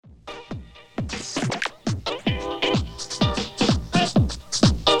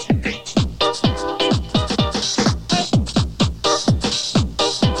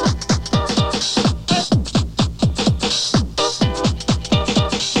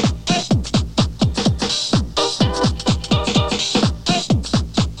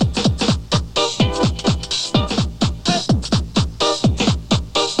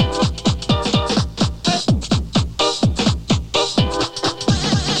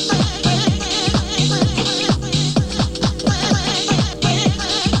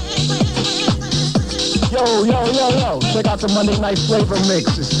Yo, check out the Monday Night Flavor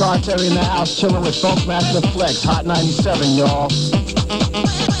Mix. It's Star Terry in the house chilling with Funkmaster Flex, Hot 97, y'all.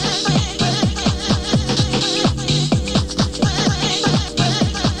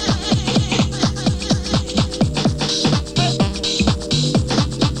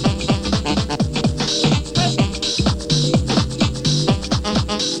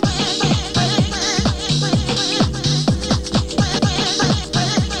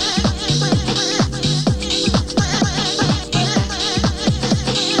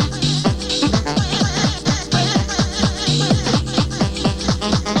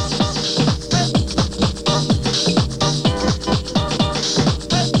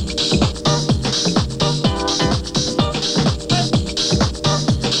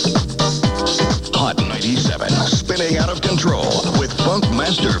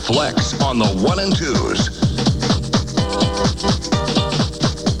 Funkmaster Flex on the 1 and 2s.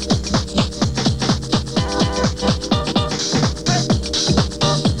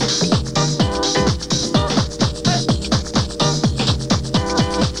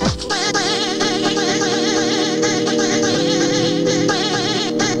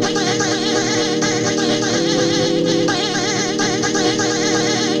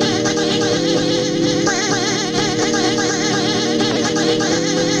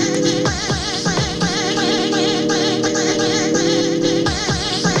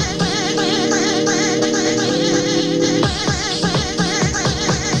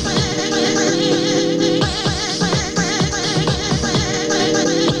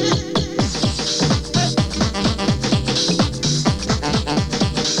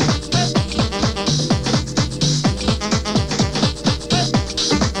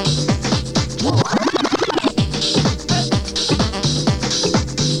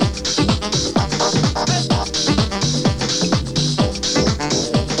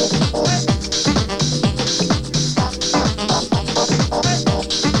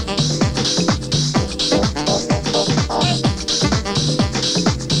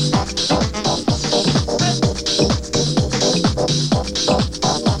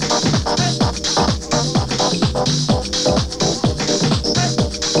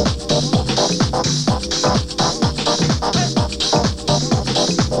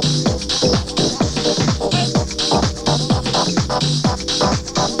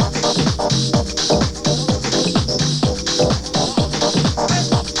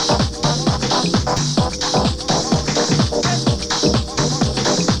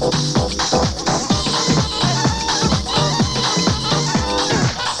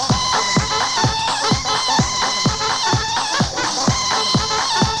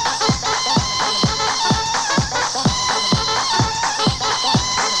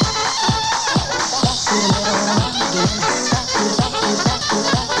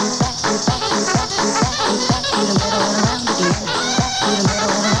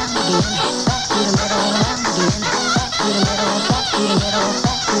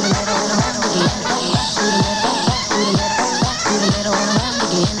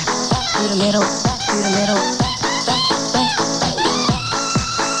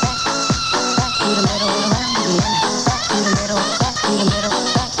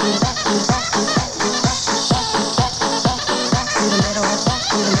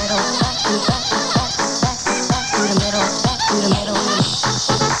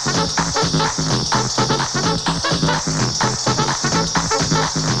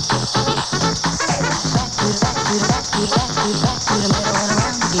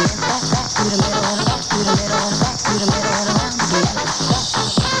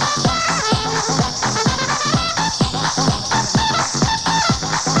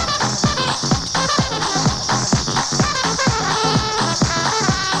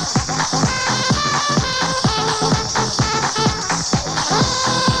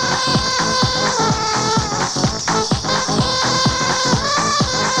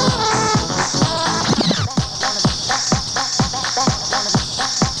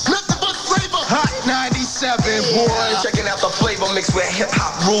 Checking out the flavor mix where hip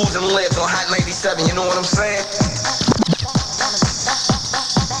hop rules and lives on Hot 97. You know what I'm saying?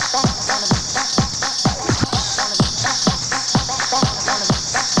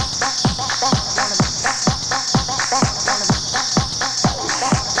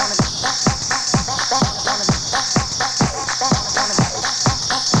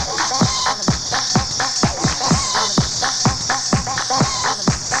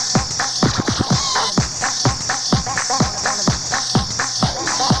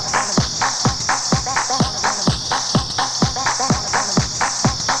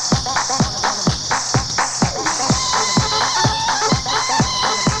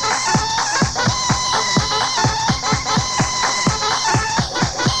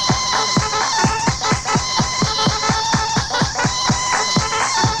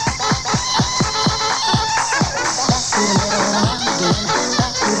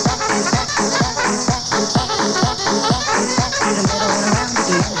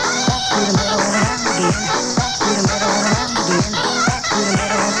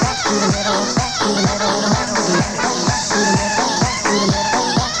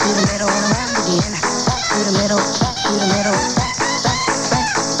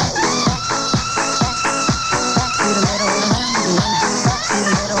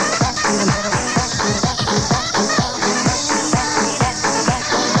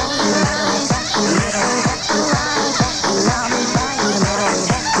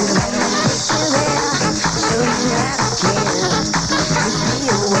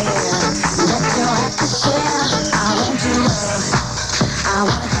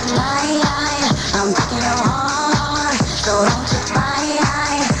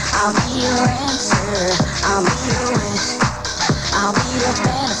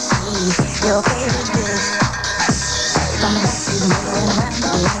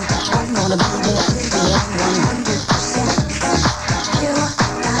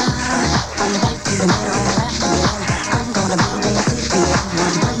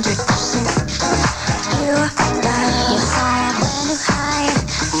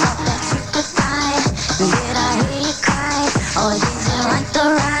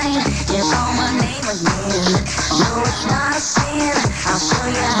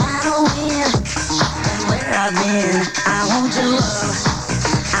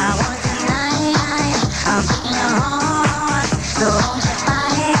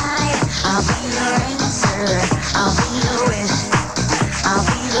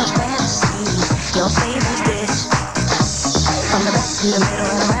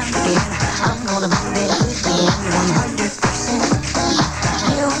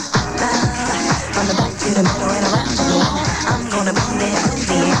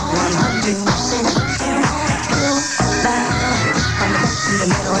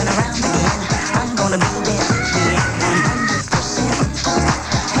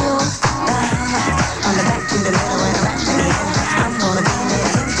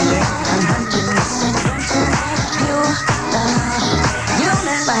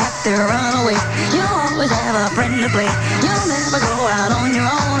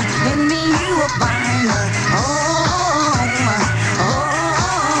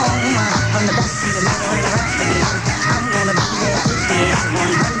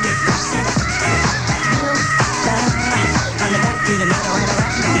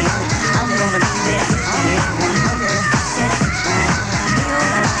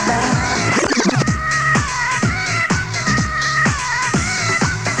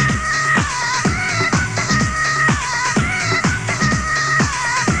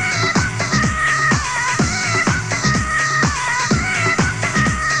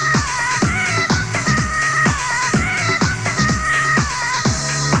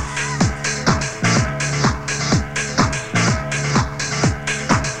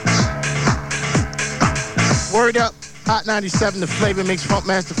 Word up, Hot 97, the Flavor Mix,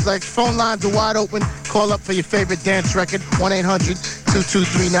 Funkmaster Flex. Phone lines are wide open. Call up for your favorite dance record,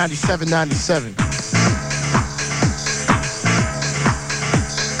 1-800-223-9797.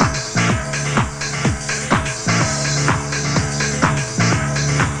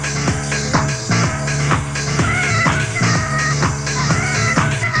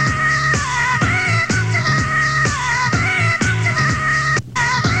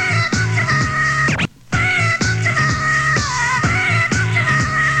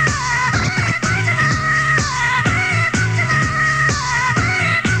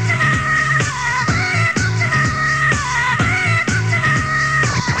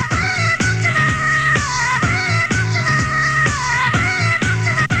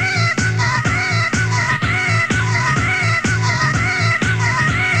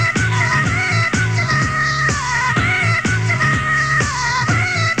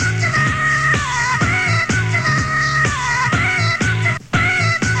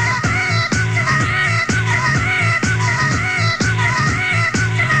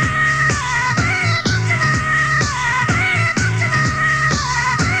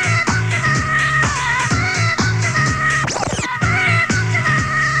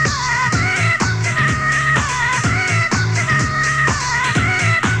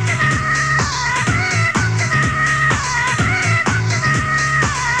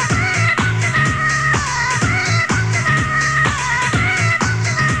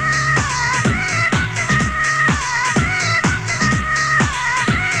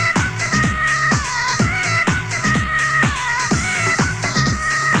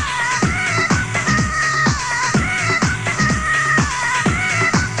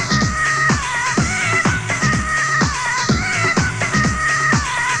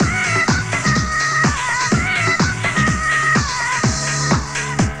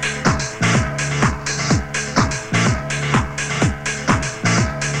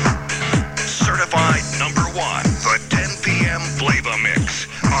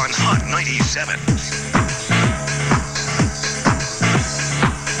 97.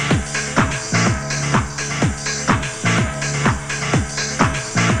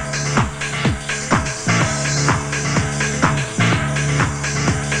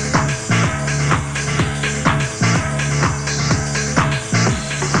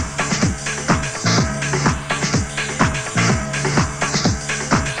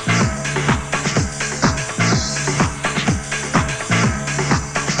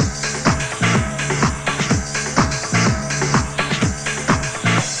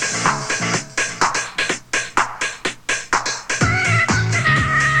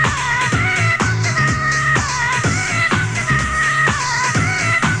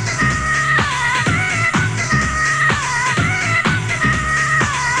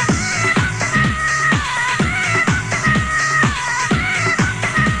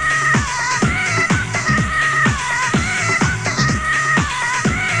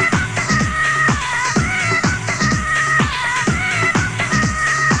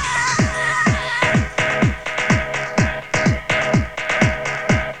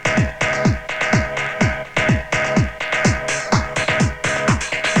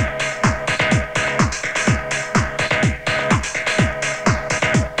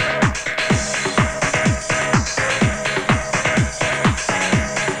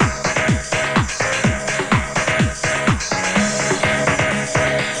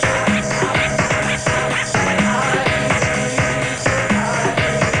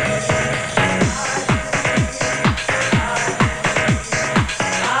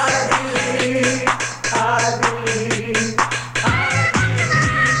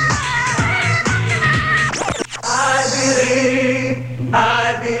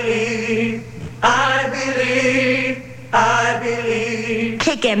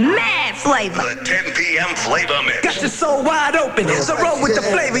 Kicking mad flavor. The 10 p.m. Flava Mix. Got your soul wide open. It's a roll with the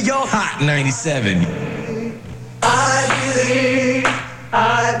flavor, yo. Hot 97. I believe,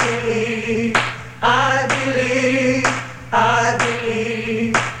 I believe, I believe,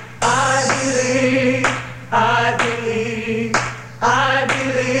 I believe, I believe, I believe, I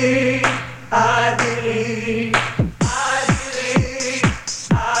believe, I believe.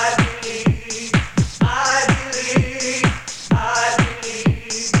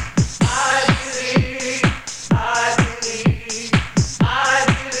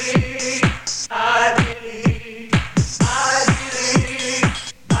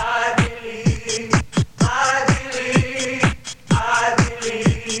 I believe.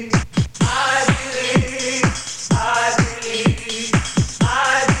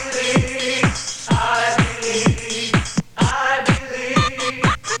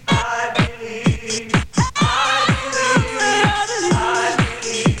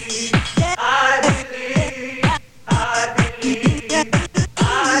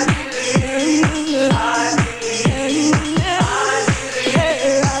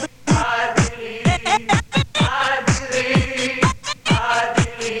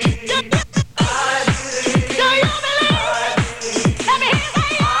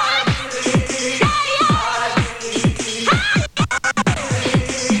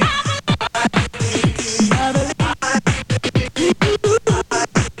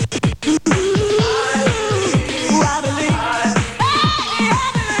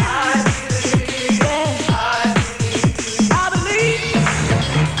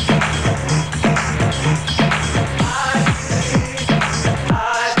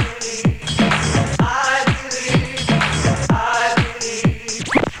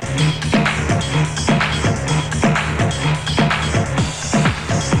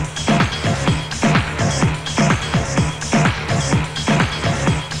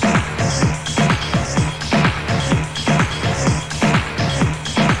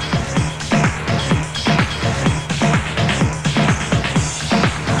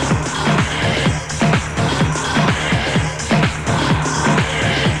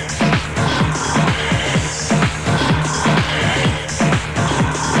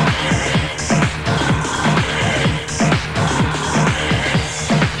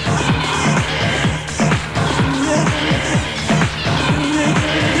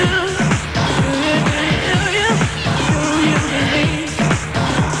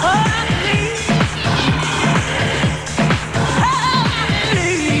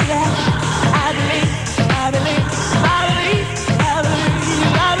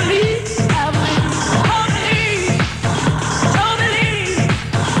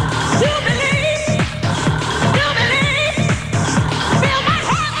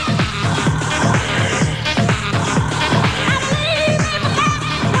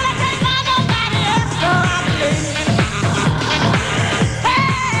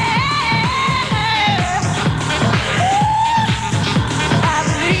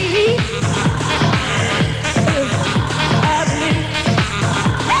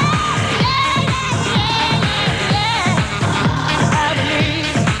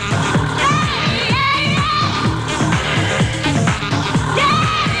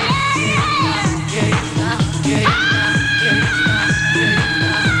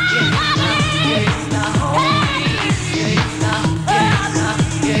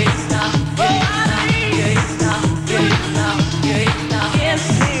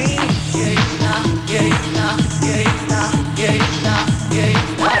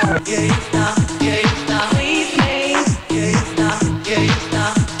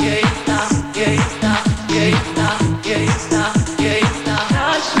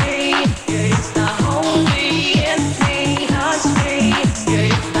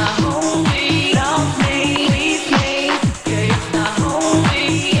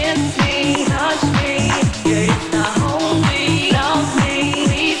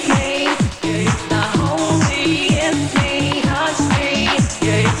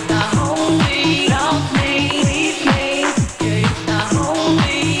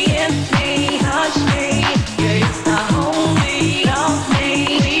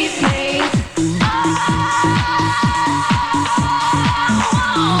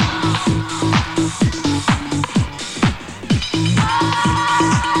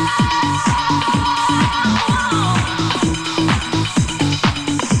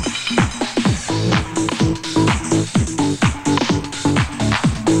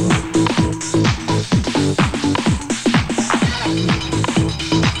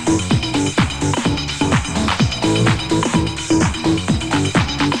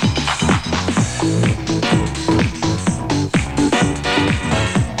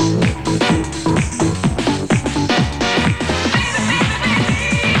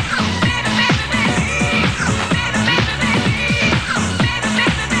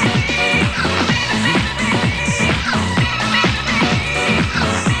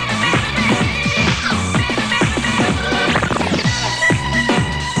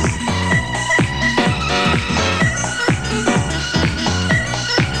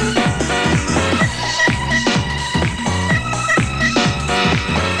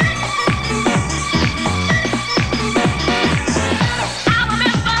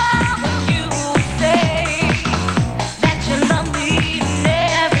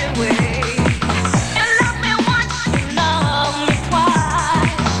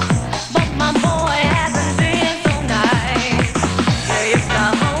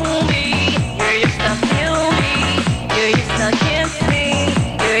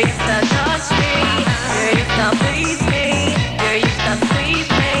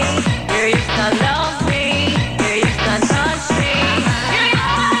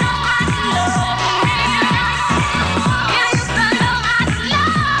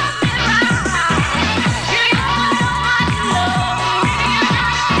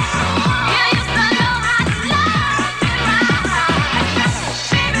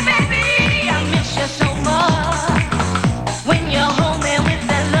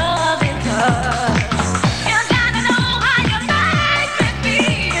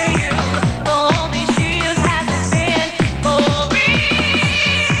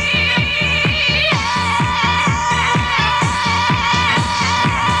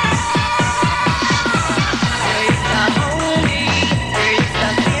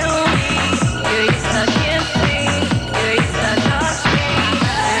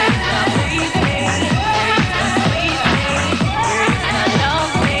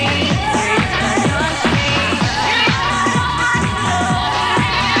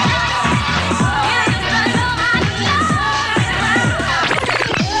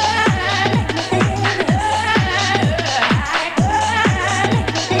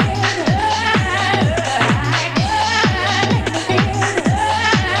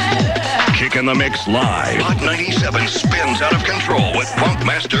 in the mix live. Hot 97 spins out of control with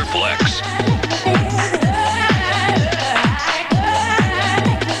Funkmaster Flex.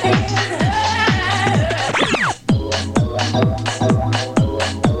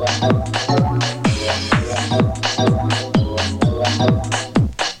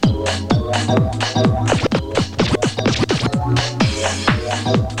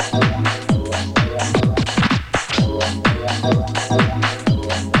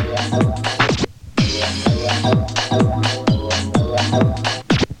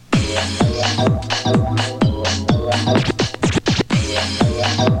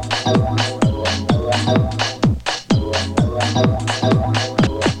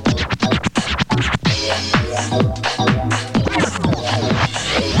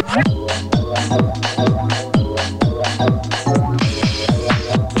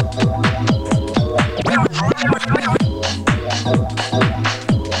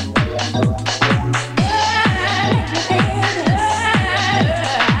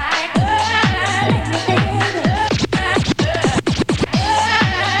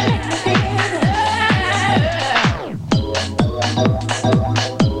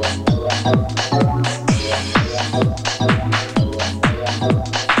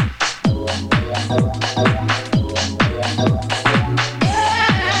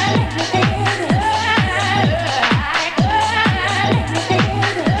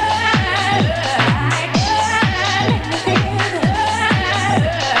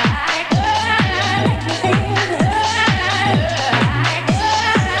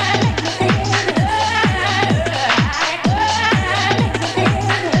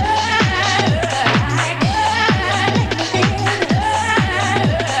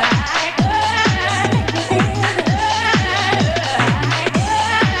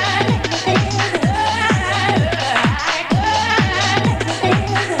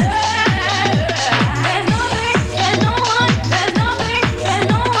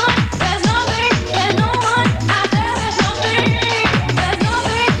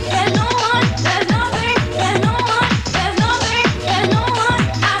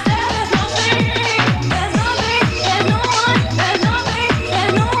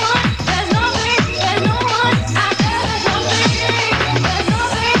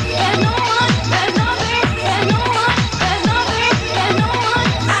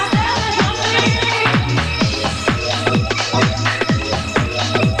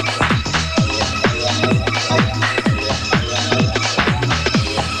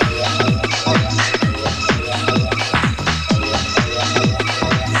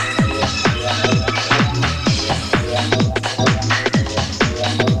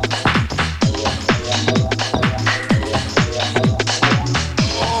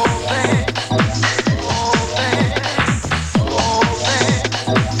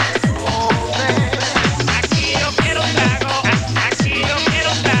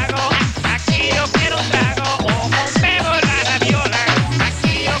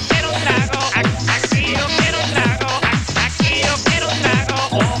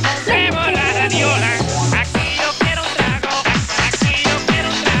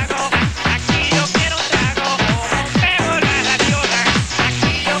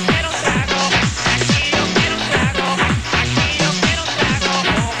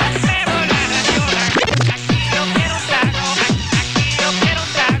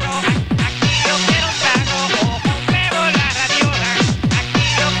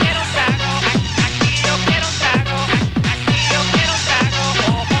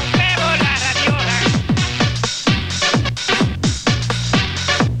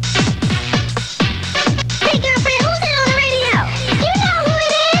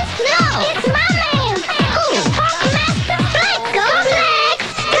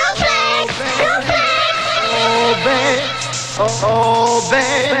 oh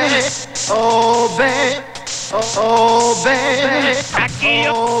baby, oh baby, oh baby,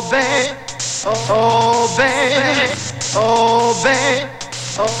 oh baby, oh baby, oh baby,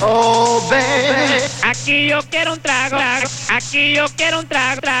 oh baby. Aquí yo quiero un trago, aquí yo quiero un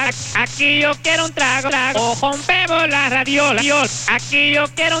trago, aquí yo quiero un trago, o rompemos la radiola. Aquí yo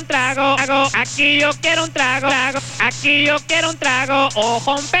quiero un trago, aquí yo quiero un trago, aquí yo quiero un trago, o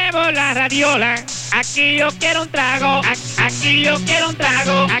rompemos la radiola. Aquí yo quiero un trago, aquí yo quiero un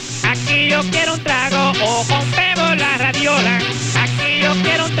trago, aquí yo quiero un trago, o rompemos la radiola. Aquí yo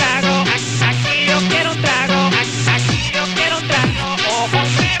quiero un trago, aquí yo quiero un trago, aquí yo quiero un trago, o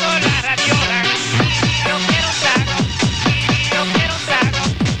rompemos la radiola. Yo quiero un trago, yo quiero un trago,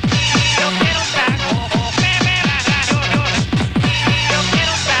 yo quiero un trago, o bebe la radiola. Yo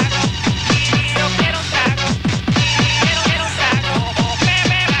quiero un trago, yo quiero un trago, yo quiero un trago, o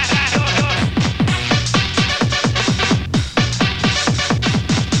bebe la radiola.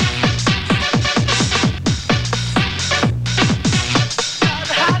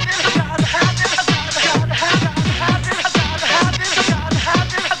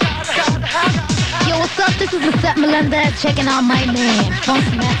 Yo, what's up? This is the Set Melinda checking out my man,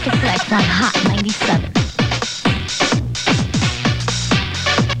 Funkmaster Flex on Hot 97.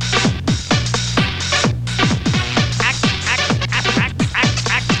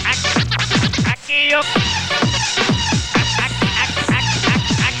 Aquí yo quiero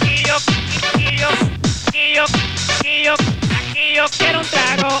un trago, aquí yo quiero un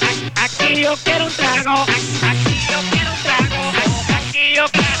trago, aquí yo quiero un trago, aquí yo quiero un trago, aquí yo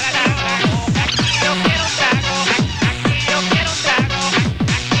quiero un trago, aquí yo quiero un trago,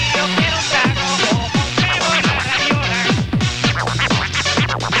 aquí yo quiero un trago, o la radiola.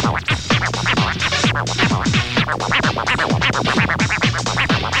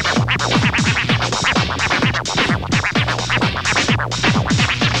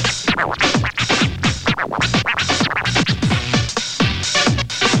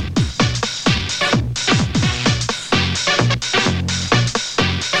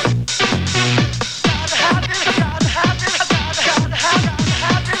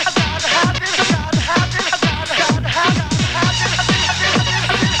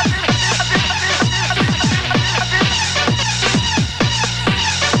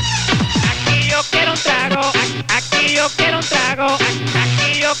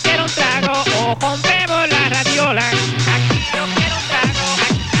 Aquí yo quiero un trago, o rompemos la radiola. Aquí yo quiero un trago,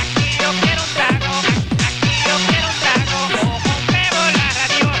 aquí yo quiero un trago, aquí yo quiero un trago, o rompemos la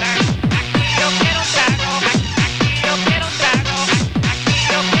radiola. Aquí yo quiero un trago, aquí yo quiero un trago, aquí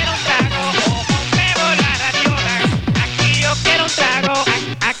yo quiero un trago, o rompemos la radiola. Aquí yo quiero un trago,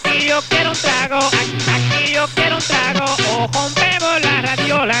 aquí yo quiero un trago, aquí yo quiero un trago, o rompemos la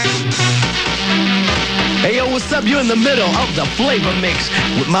radiola. Hey yo, what's up? You're in the middle of the flavor mix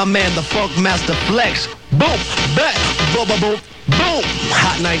with my man, the Funkmaster Flex. Boom, back, boom, boom, boom, boom.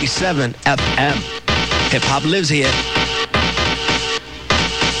 Hot 97 FM. Hip hop lives here.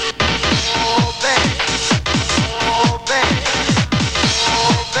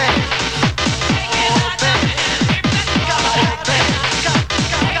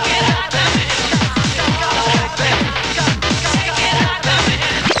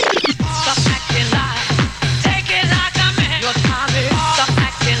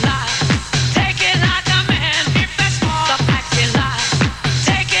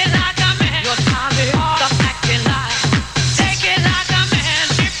 Stop acting like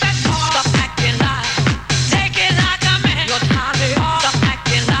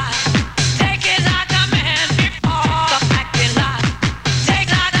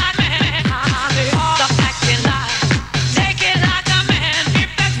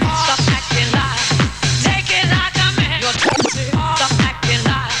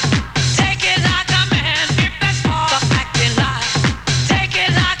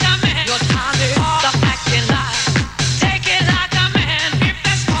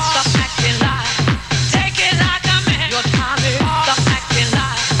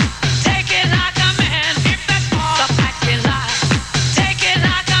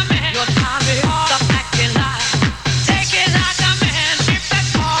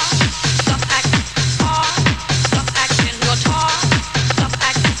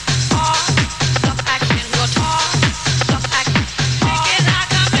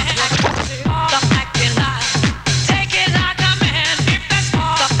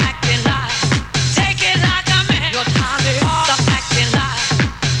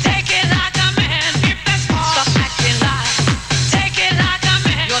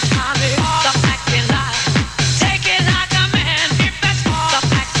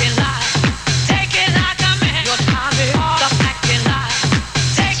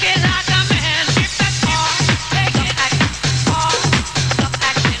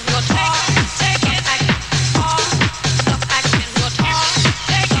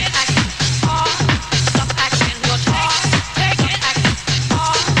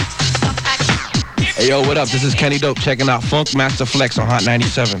Hey, yo, what up? This is Kenny Dope checking out Funkmaster Flex on Hot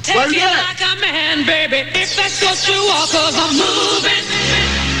 97. Take it like a man, baby, if that's what you want, 'cause I'm moving,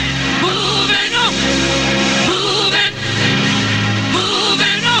 moving on, moving,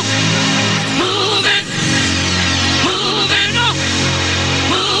 moving on, moving, moving on,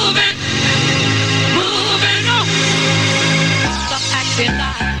 moving, moving on. Stop acting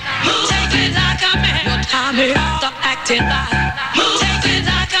like, take it like a man. Your time is stop acting like, take it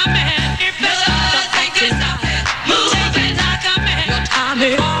like a man. If that's stop acting like, take it like a man. Your time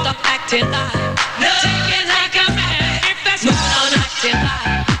is stop acting like, take it like a man. If that's not acting like,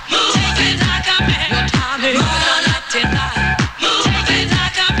 take it like a man. Your time is not acting like, take it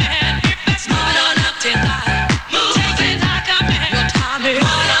like a man. If that's not acting like, take it like a man. Your time is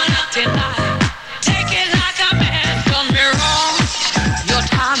not acting like, take it like a man. Done me wrong. Your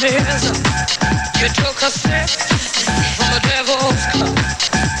time is up. You took a sip from the devil's cup.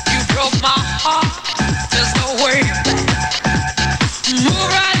 You broke my heart. There's no way back. Move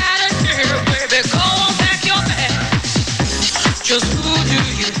right out of here, baby. Go on back your back. Just who do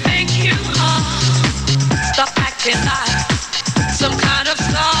you think you are? Stop acting like some kind of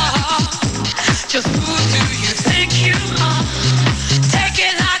star. Just who do you think you are? Take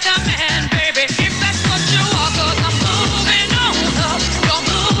it like a man, baby, if that's what you are. 'Cause I'm moving on up. You're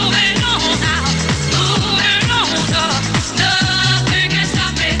moving on out. Moving on up. Nothing can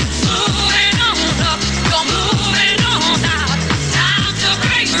stop it. Moving on up. You're moving on out. Time to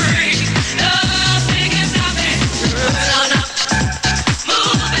break free. Nothing can stop it. Moving on up.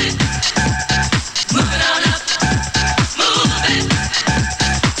 Moving. Moving on up. Moving.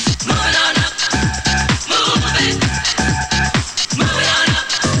 Moving on up. Moving. Moving on up.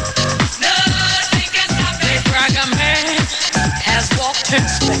 Nothing can stop it. They brag a man has walked in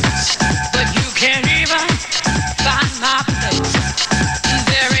space, but you can't even find my place.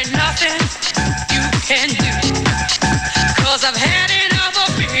 There ain't nothing you can do, 'cause I've had enough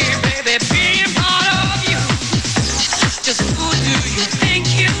of me, baby, being part of you. Just who do you think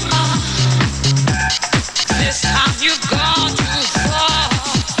you are? This time you've gone too far.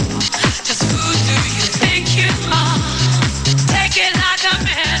 Just who do you think you are? Take it like a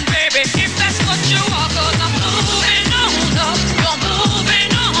man, baby, if that's what you are. 'Cause I'm moving on up. You're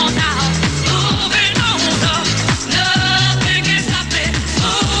moving on out. Moving on up. Nothing can stop it.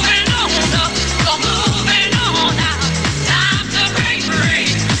 Moving on up. You're moving on out. Time to break free.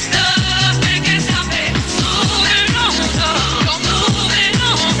 Nothing can stop it. Moving on up. You're moving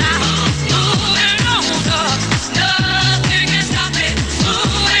on out. Moving on up. Nothing can stop it.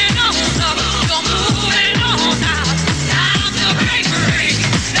 Moving on up. You're moving on out. Time to break free.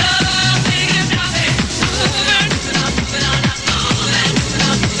 Nothing can stop it. Moving up, moving on up, moving, moving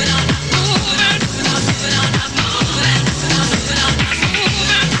on, moving on up, moving, moving on, moving on up, moving, moving on, moving on up, moving,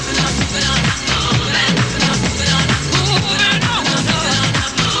 moving on, moving on up, moving, moving on, moving on up, moving on, moving on up,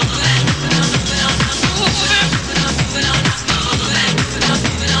 moving, moving on, moving on up, moving, moving on, moving on up, moving, moving on, moving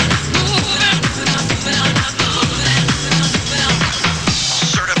on up, moving, moving on, moving on up, moving, moving on, moving on up.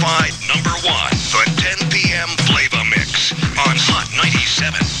 Certified number one, the 10 p.m. Flava Mix on Hot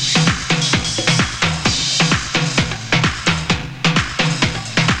 97.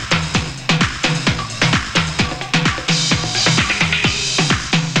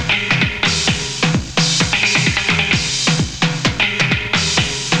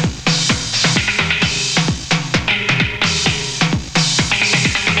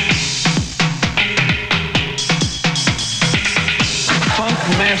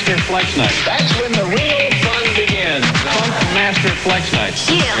 Funkmaster Flex Night. That's when the real fun begins. Funkmaster Flex Night.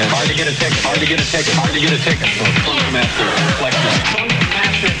 Yeah. Hard to get a ticket. Hard to get a ticket. Hard to get a ticket for Funkmaster Flex Night.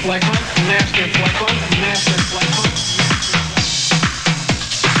 Funkmaster Flex. Funkmaster Flex. Funkmaster Flex.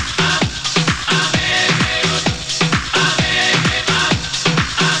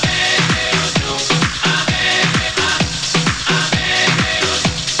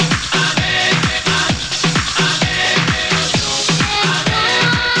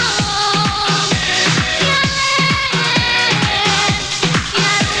 Oh,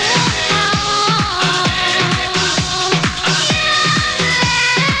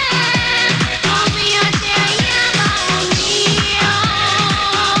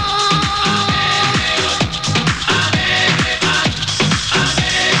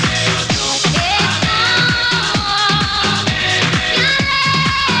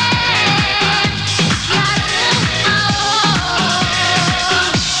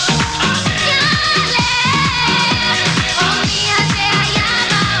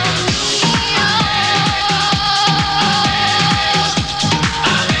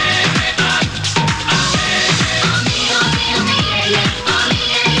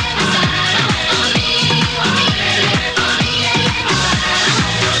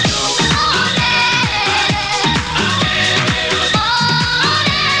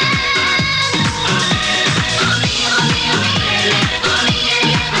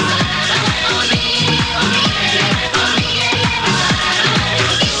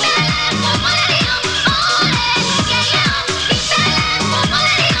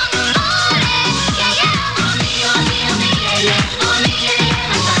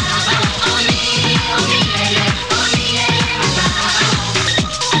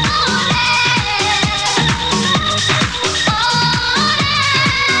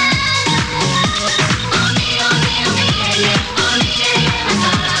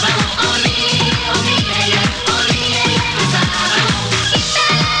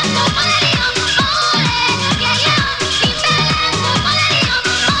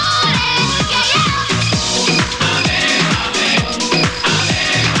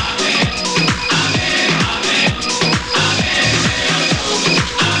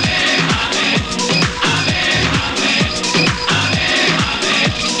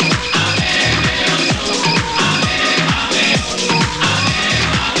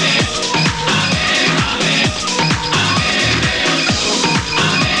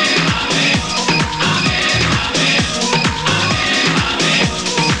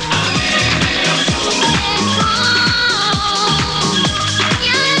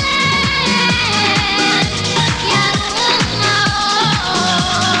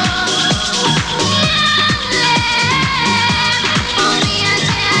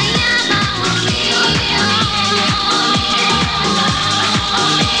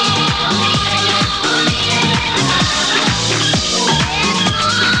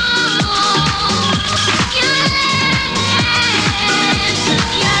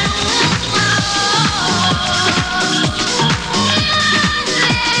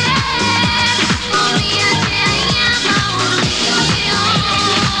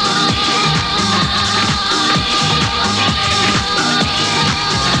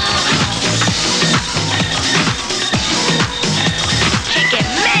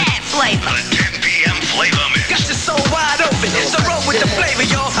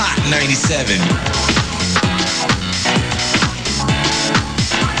 97.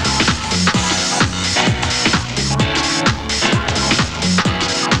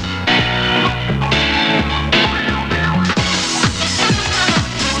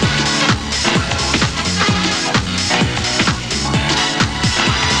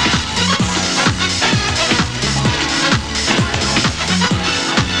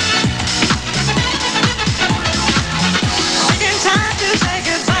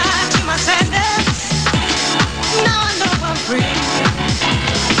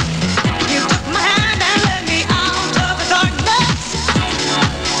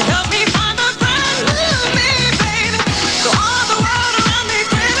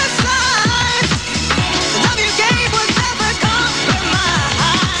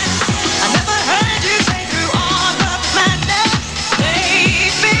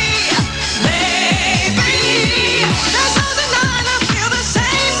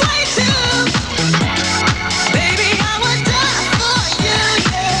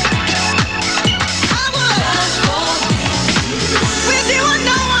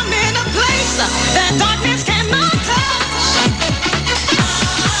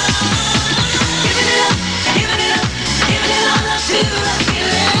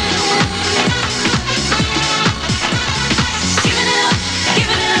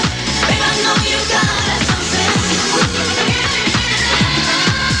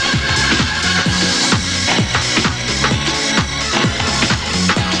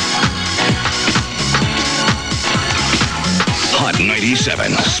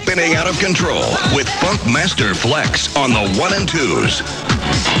 Spinning out of control with Funkmaster Flex on the 1 and 2s.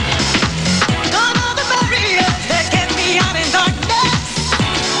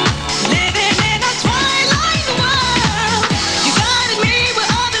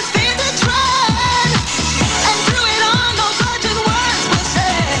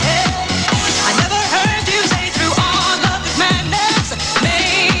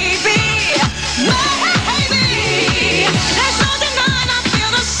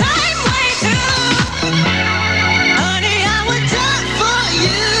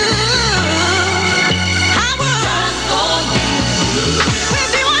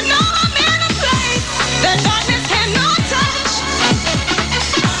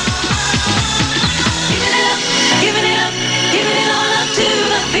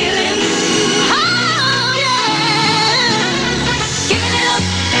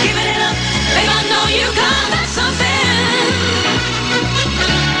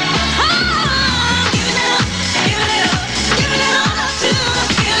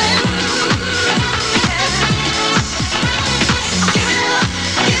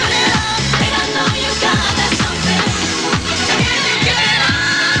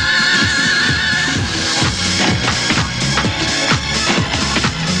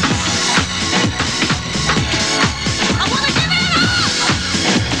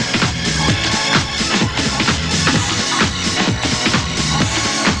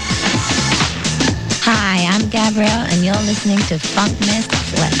 And you're listening to Funkmaster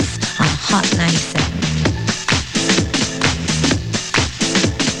Flex on Hot 97.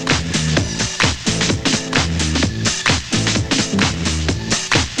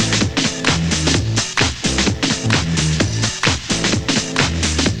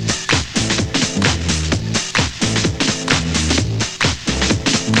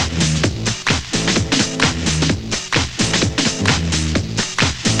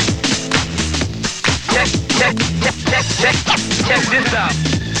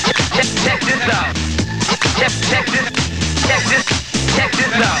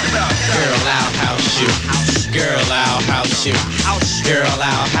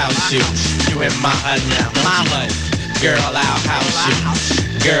 You in my hut now, my hut. Girl, I'll house you.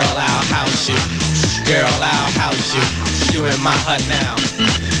 Girl, I'll house you. Girl, I'll house you. You in my hut now.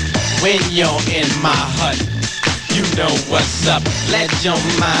 When you're in my hut, you know what's up. Let your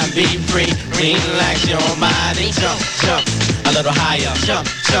mind be free. Relax your body. Jump, jump a little higher. Jump,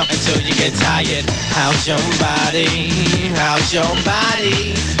 jump until you get tired. House your body. House your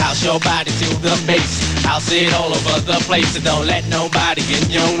body. House your body to the bass. House it all over the place, and don't let nobody get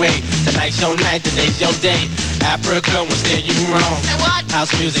in your way. Tonight's your night, today's your day. Africa will steer you wrong. Say what?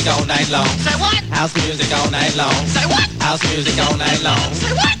 House music all night long. Say what? House music all night long. Say what? House music all night long.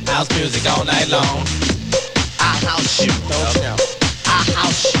 Say what? House music all night long. I house you. Don't you know? I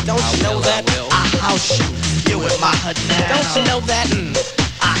house you. Don't you know that? I house you. You in my hut now. Don't you know that?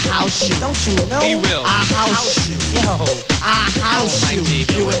 I house you. Don't you know? He will. I house you. Yo. I house you.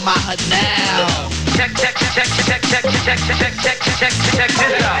 You in my hut now. Check this out. Check this out. Check this out. Check this out. Check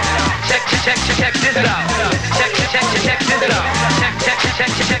this out.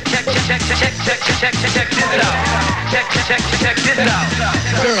 this out. Check this out.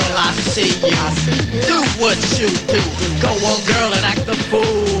 Girl, I see you. Do what you do. Go on, girl, and act the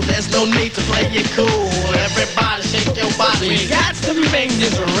fool. There's no need to play it cool. Everybody shake your body. We got to make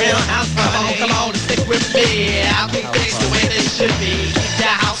this a real house party. Come on, and stick with me. I'll keep things the way they should be. Keep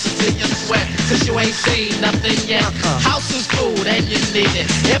your house until you sweat, cause you ain't seen nothing yet. House is food and you need it.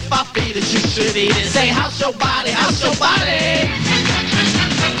 If I feed it, you should eat it. Say, house your body, house your body.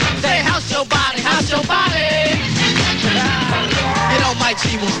 Say, house your body, house your body. You know my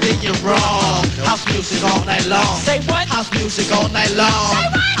G will steer you wrong. House music all night long. Say what? House music all night long. Say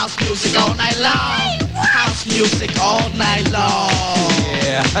what? House music all night long. House music all night long.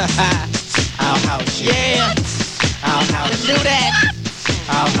 Yeah. I'll house you. Yeah. I'll house you. Do that.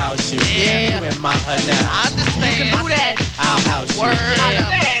 I'll house you. Yeah. You in my hood now. I understand. Do that. I'll house you. Word.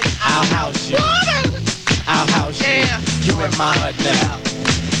 I'll house you. I'll house you. Yeah. You in my hood now.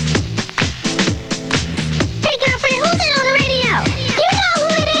 Hey girlfriend, who's that on the radio? You know who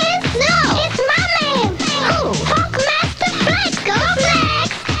it is? No, it's my man. Who? Funkmaster Flex. Go Flex.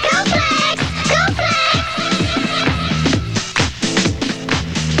 Go Flex. Go Flex.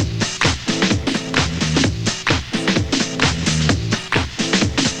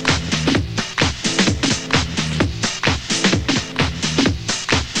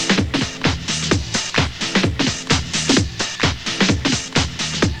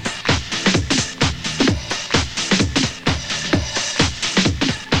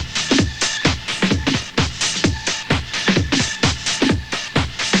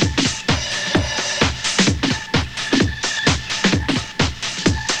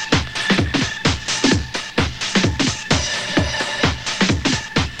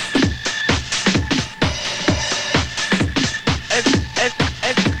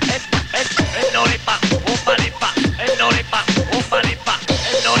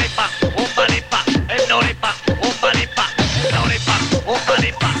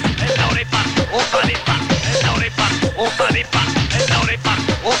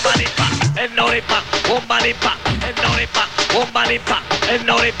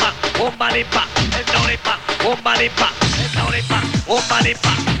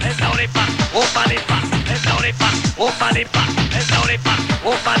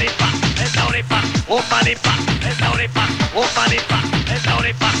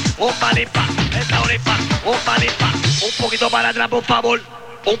 Por favor,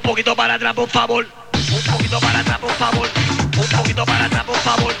 un poquito para atrás, por favor, un poquito para atrás, por favor, un poquito para atrás, por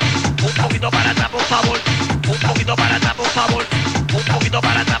favor, un poquito para atrás, por favor, un poquito para atrás, por favor, un poquito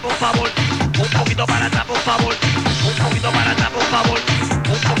para atrás, por favor, un poquito para atrás, por favor.